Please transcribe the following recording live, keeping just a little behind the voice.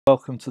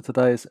Welcome to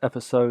today's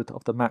episode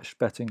of the Match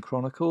Betting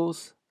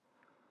Chronicles.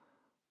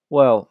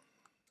 Well,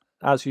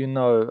 as you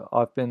know,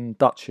 I've been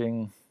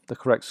Dutching the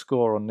correct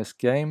score on this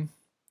game,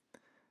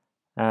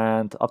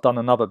 and I've done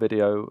another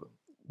video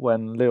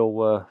when Lille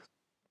were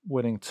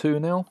winning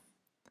 2-0.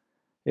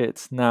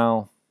 It's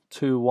now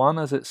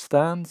 2-1 as it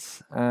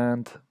stands,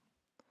 and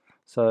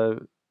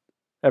so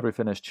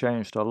everything has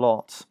changed a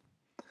lot.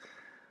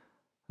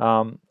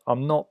 I'm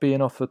not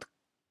being offered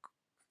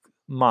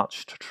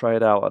much to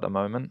trade out at the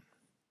moment,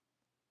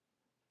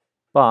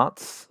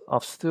 but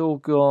I've still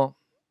got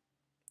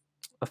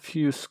a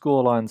few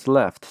scorelines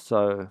left,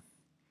 so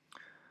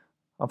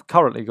I've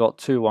currently got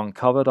 2-1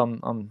 covered.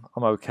 I'm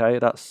okay.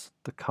 That's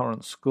the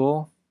current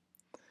score.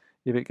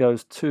 If it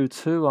goes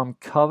 2-2, I'm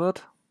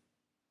covered,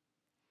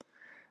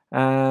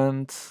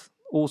 and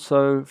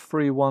also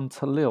 3-1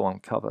 to Lille, I'm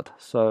covered.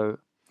 So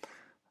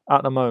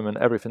at the moment,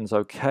 everything's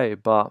okay,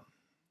 but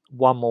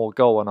one more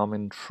goal and I'm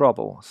in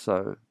trouble.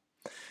 So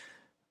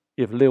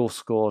if Lille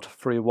scored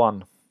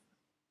 3-1,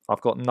 I've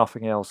got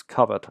nothing else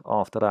covered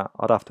after that.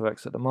 I'd have to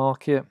exit the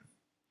market.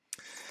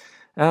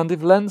 And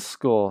if Lens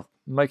score,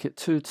 make it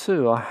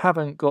 2-2, I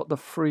haven't got the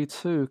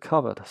 3-2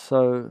 covered.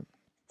 So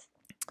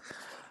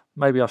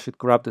maybe I should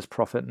grab this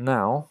profit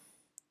now.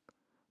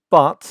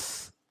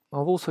 But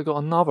I've also got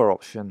another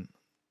option,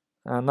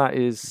 and that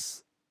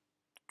is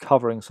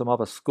covering some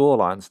other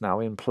scorelines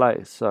now in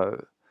play.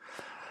 So,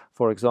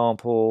 for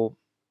example,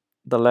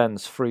 the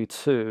Lens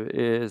 3-2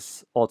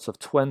 is odds of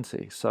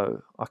 20.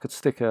 So I could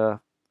stick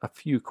a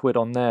few quid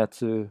on there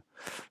to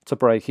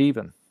break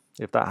even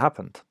if that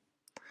happened.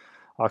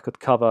 I could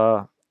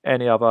cover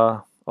any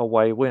other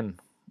away win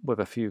with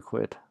a few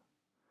quid.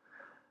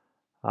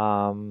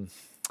 And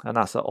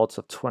that's at odds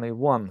of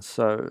 21.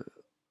 So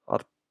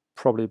I'd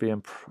probably be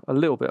in a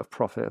little bit of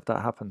profit if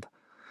that happened.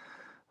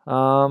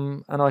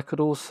 And I could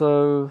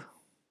also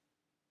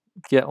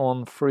get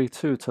on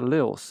 3-2 to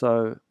Lille.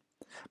 So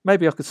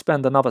maybe I could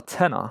spend another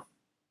tenner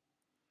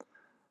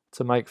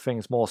to make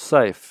things more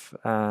safe.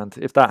 And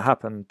if that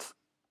happened,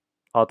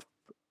 I'd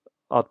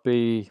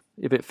be,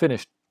 if it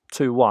finished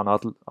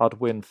 2-1, I'd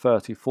win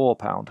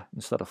 £34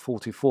 instead of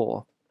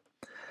 44.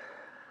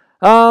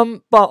 But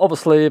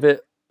obviously, if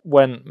it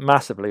went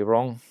massively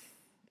wrong,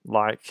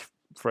 like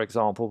for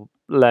example,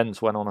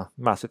 Lens went on a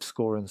massive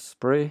scoring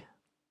spree,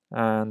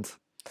 and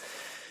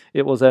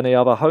it was any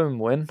other home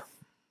win,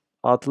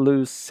 I'd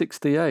lose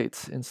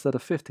 68 instead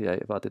of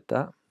 58 if I did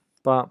that.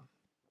 But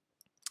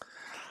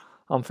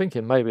I'm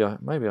thinking maybe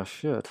I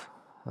should.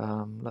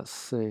 Let's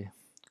see,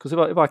 because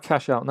if I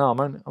cash out now,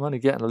 I'm only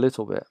getting a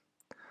little bit.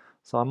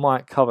 So I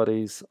might cover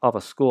these other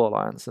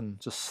scorelines and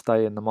just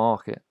stay in the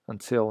market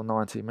until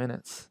 90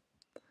 minutes.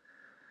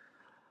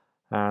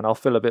 And I'll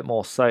feel a bit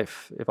more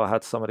safe if I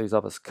had some of these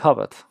others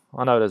covered.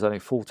 I know there's only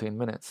 14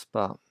 minutes,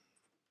 but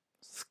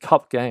it's a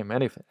cup game.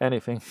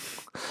 Anything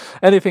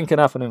can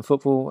happen in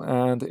football,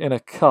 and in a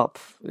cup,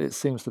 it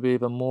seems to be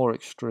even more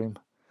extreme.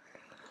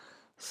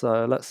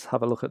 So let's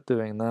have a look at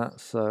doing that.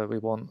 So we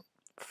want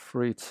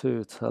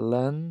 3-2 to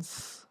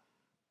Lens.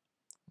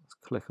 Let's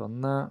click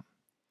on that.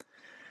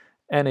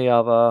 Any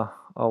other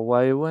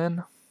away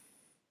win,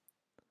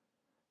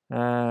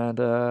 and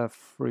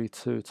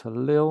 3-2 to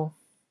Lille.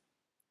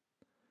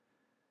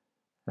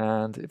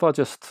 And if I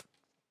just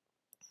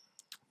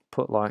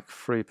put like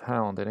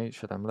 £3 in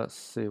each of them, let's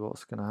see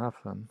what's going to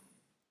happen.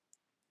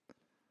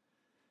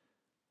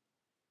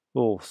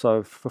 Oh,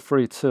 so for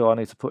 3-2 I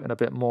need to put in a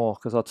bit more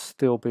because I'd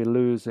still be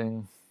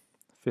losing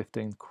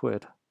 15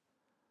 quid.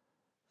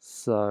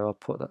 So I'll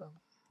put that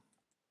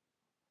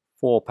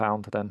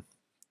 £4 then.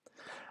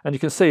 And you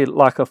can see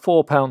like a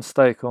 £4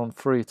 stake on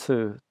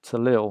 3-2 to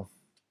Lille,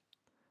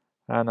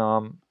 and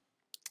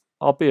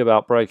I'll be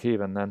about break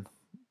even then,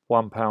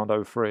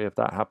 £1.03 if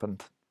that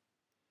happened.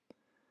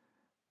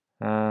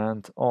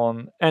 And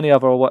on any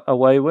other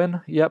away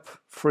win, yep,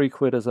 3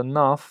 quid is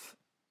enough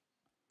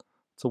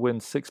to win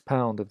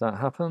 £6 if that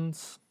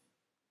happens.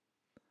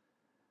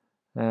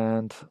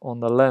 And on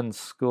the Lens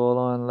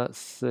scoreline, let's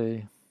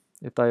see,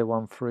 if they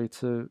won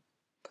 3-2,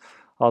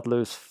 I'd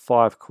lose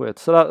 5 quid.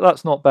 So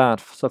that's not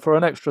bad. So for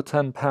an extra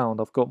 £10,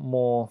 I've got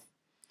more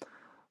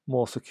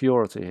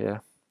security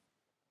here.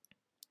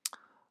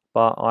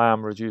 But I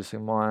am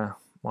reducing my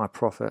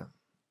profit.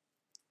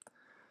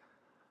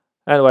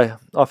 Anyway,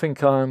 I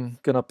think I'm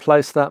going to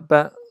place that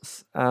bet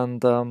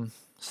and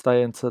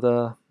stay into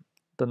the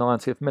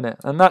 90th minute.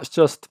 And that's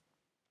just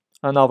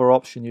another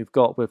option you've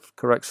got with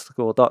correct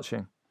score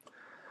Dutching.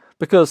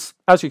 Because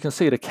as you can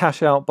see, the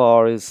cash out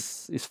bar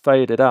is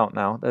faded out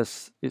now.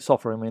 It's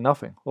offering me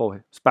nothing. Oh,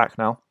 it's back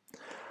now.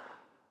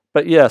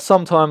 But yeah,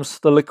 sometimes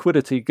the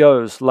liquidity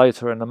goes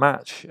later in the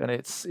match, and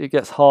it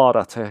gets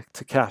harder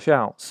to cash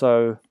out.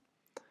 So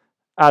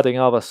adding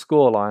other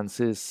scorelines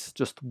is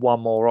just one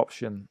more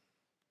option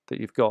that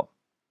you've got.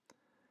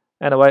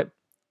 Anyway,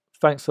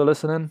 thanks for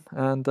listening,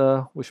 and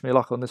wish me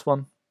luck on this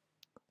one.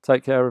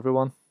 Take care,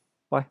 everyone.